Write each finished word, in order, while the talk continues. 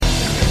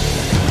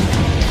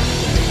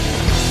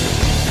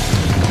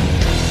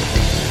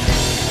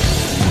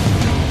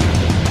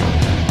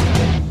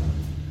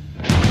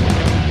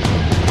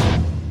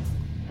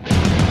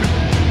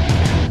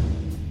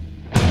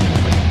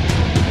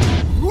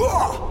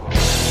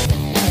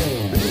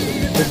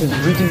This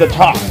is Reason to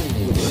Talk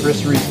with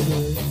Chris Reason.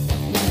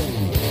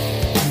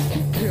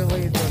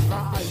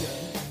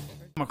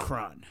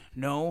 Omicron.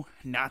 No,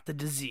 not the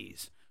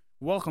disease.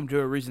 Welcome to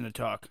A Reason to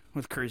Talk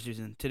with Chris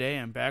Reason. Today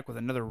I'm back with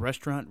another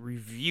restaurant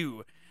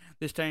review.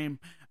 This time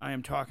I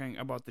am talking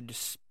about the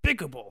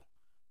despicable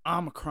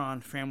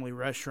Omicron family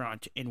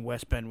restaurant in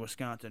West Bend,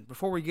 Wisconsin.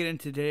 Before we get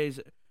into today's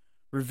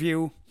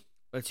review,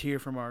 let's hear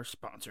from our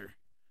sponsor.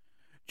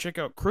 Check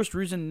out Chris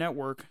Reason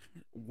Network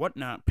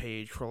Whatnot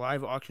page for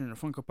live auction of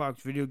Funko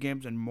Pops, video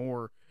games, and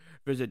more.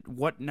 Visit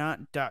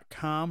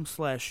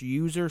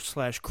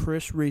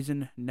whatnot.com/user/Chris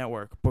Reason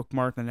Network.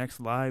 Bookmark the next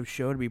live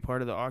show to be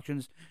part of the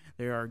auctions.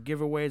 There are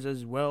giveaways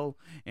as well,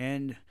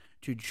 and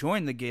to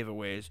join the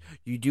giveaways,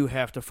 you do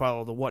have to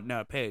follow the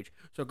Whatnot page.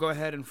 So go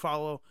ahead and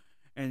follow,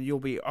 and you'll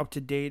be up to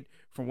date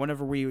from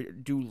whenever we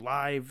do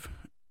live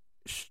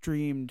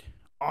streamed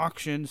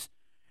auctions.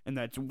 And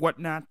that's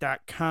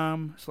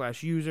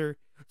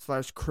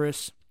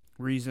whatnot.com/user/Chris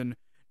Reason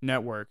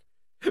Network.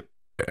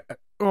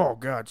 Oh,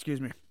 God, excuse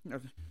me.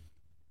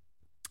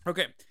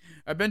 Okay,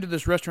 I've been to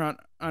this restaurant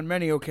on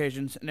many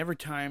occasions, and every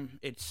time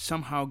it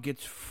somehow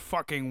gets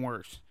fucking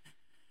worse.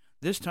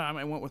 This time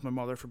I went with my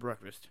mother for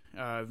breakfast.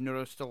 I've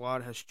noticed a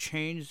lot has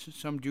changed,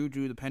 some due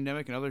to the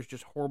pandemic and others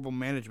just horrible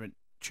management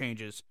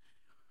changes.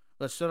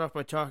 Let's start off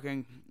by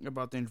talking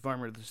about the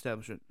environment of the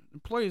establishment.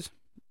 Employees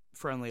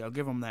friendly, I'll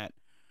give them that.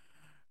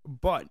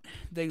 But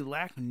they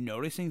lack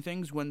noticing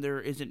things when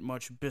there isn't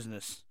much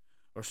business.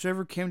 Our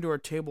server came to our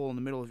table in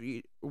the middle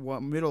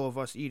of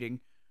us eating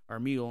our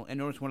meal and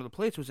noticed one of the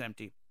plates was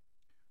empty.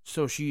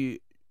 So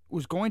she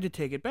was going to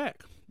take it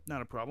back.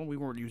 Not a problem, we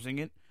weren't using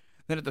it.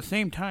 Then at the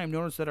same time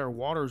noticed that our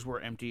waters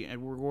were empty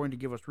and were going to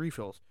give us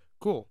refills.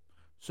 Cool.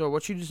 So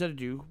what she decided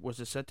to do was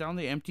to set down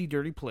the empty,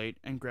 dirty plate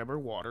and grab our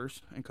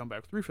waters and come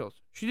back with refills.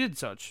 She did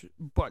such,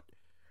 but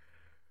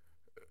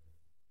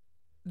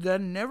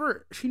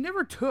she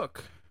never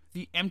took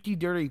the empty,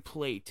 dirty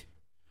plate.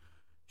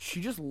 She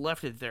just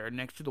left it there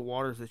next to the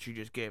waters that she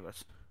just gave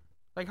us.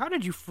 Like, how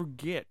did you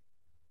forget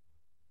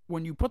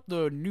when you put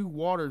the new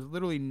waters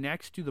literally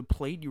next to the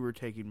plate you were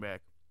taking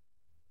back?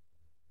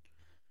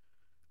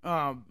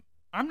 I'm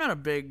not a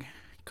big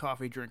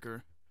coffee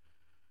drinker,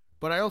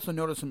 but I also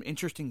noticed some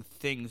interesting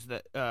things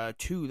that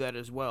to that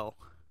as well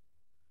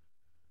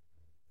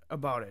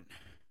about it.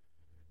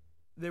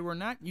 They were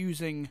not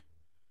using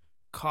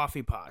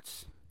coffee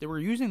pots. They were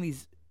using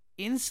these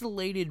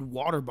insulated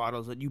water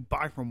bottles that you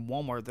buy from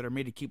Walmart that are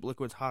made to keep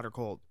liquids hot or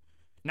cold.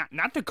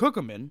 Not to cook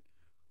them in,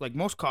 like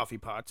most coffee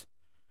pots.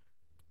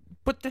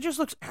 But that just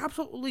looks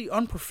absolutely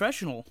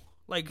unprofessional.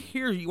 Like,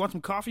 here, you want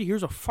some coffee?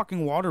 Here's a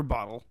fucking water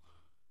bottle.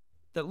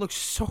 That looks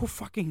so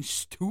fucking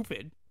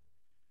stupid.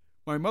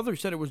 My mother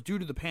said it was due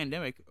to the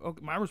pandemic.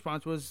 My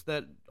response was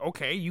that,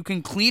 okay, you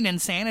can clean and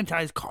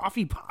sanitize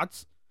coffee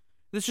pots.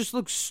 This just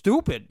looks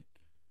stupid.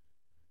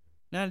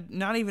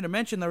 Not even to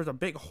mention there was a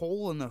big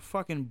hole in the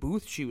fucking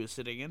booth she was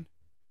sitting in.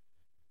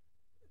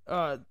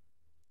 All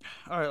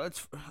right,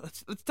 let's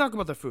talk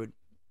about the food.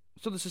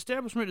 So this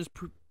establishment is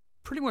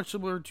pretty much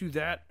similar to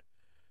that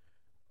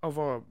of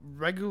a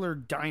regular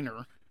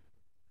diner.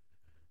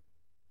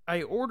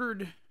 I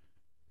ordered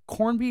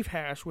corned beef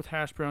hash with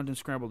hash browns and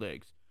scrambled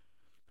eggs.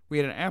 We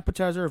had an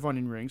appetizer of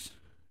onion rings,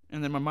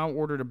 and then my mom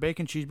ordered a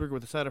bacon cheeseburger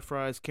with a side of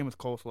fries, came with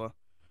coleslaw.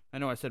 I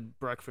know I said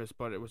breakfast,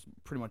 but it was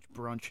pretty much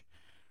brunch.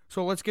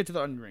 So let's get to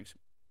the onion rings.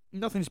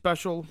 Nothing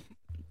special.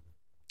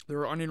 There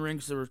were onion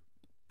rings. They were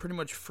pretty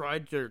much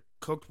fried. They're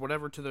cooked,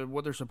 whatever, to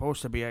what they're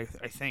supposed to be, I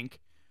think.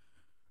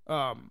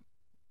 But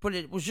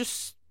it was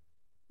just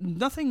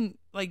nothing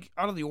like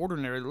out of the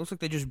ordinary. It looks like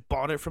they just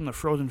bought it from the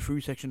frozen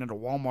food section at a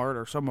Walmart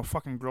or some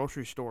fucking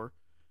grocery store.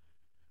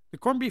 The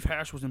corned beef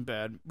hash wasn't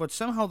bad, but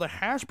somehow the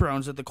hash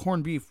browns that the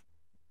corned beef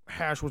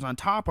hash was on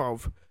top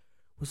of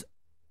was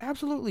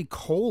absolutely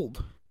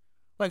cold.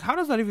 Like, how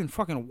does that even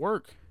fucking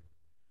work?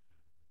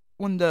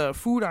 When the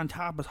food on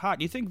top is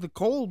hot, you think the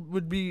cold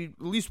would be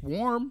at least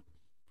warm,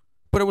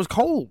 but it was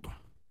cold.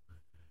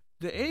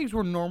 The eggs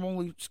were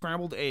normally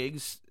scrambled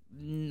eggs,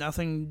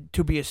 nothing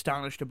to be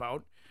astonished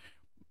about.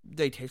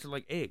 They tasted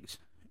like eggs.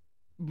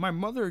 My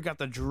mother got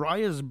the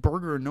driest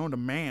burger known to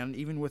man,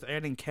 even with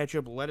adding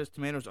ketchup, lettuce,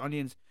 tomatoes,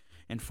 onions,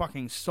 and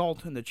fucking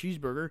salt in the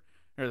cheeseburger,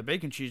 or the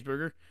bacon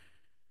cheeseburger.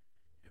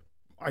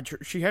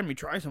 She had me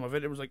try some of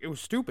it. It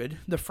was stupid.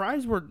 The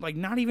fries were, like,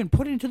 not even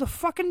put into the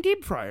fucking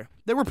deep fryer.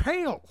 They were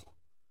pale.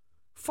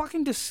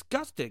 Fucking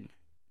disgusting.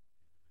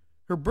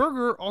 Her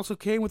burger also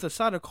came with a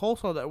side of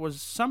coleslaw that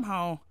was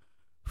somehow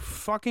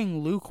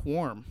fucking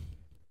lukewarm.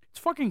 It's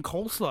fucking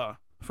coleslaw,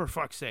 for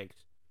fuck's sake.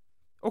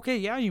 Okay,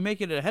 yeah, you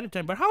make it ahead of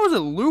time, but how is it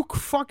luke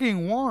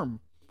fucking warm?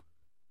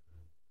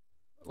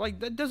 Like,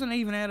 that doesn't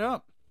even add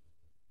up.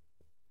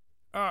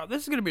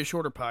 This is going to be a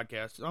shorter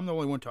podcast. I'm the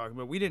only one talking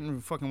about it. We didn't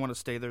even fucking want to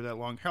stay there that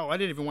long. Hell, I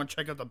didn't even want to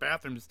check out the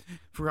bathrooms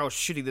for how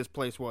shitty this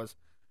place was.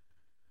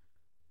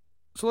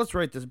 So let's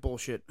rate this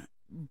bullshit.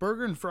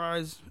 Burger and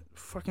fries,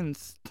 fucking...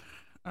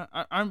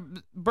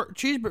 bacon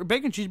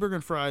cheeseburger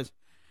and fries.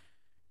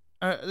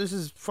 This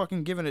is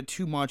fucking giving it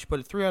too much, but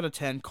a 3 out of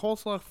 10.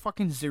 Coleslaw,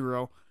 fucking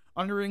 0.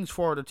 Underings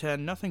 4 out of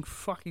 10. Nothing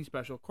fucking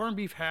special. Corned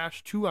beef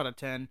hash 2 out of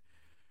 10.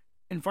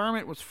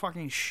 Environment was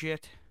fucking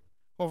shit.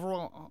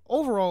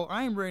 Overall,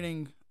 I am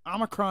rating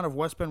Omicron of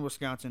West Bend,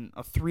 Wisconsin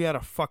a 3 out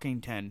of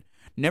fucking 10.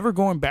 Never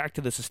going back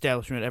to this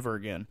establishment ever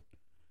again.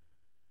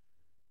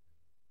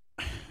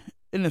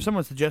 And if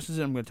someone suggests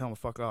it, I'm going to tell them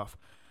to fuck off.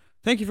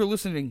 Thank you for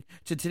listening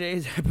to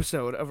today's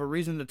episode of A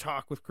Reason to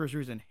Talk with Chris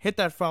Reason. Hit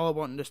that follow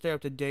button to stay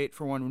up to date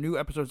for when new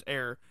episodes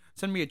air.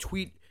 Send me a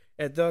tweet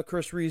at the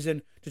Chris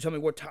Reason to tell me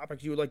what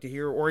topics you would like to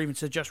hear, or even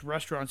suggest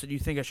restaurants that you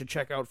think I should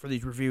check out for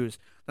these reviews.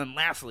 Then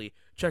lastly,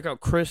 check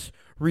out Chris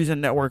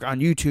Reason Network on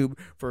YouTube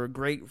for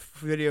great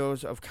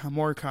videos of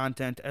more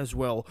content as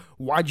well.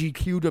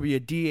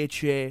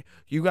 YGQWDHA,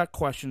 you got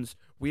questions,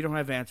 we don't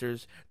have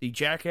answers. The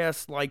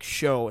Jackass-like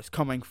show is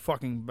coming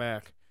fucking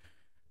back.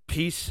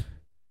 Peace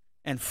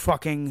and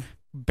fucking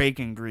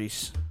bacon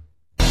grease.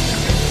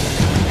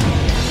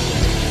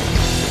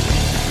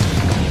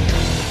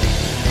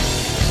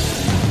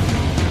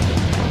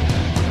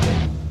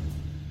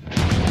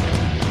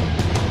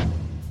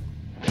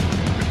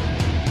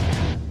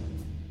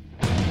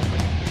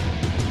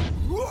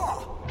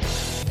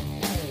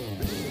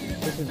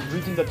 This is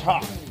Reason to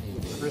Talk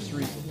with Chris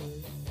Reason.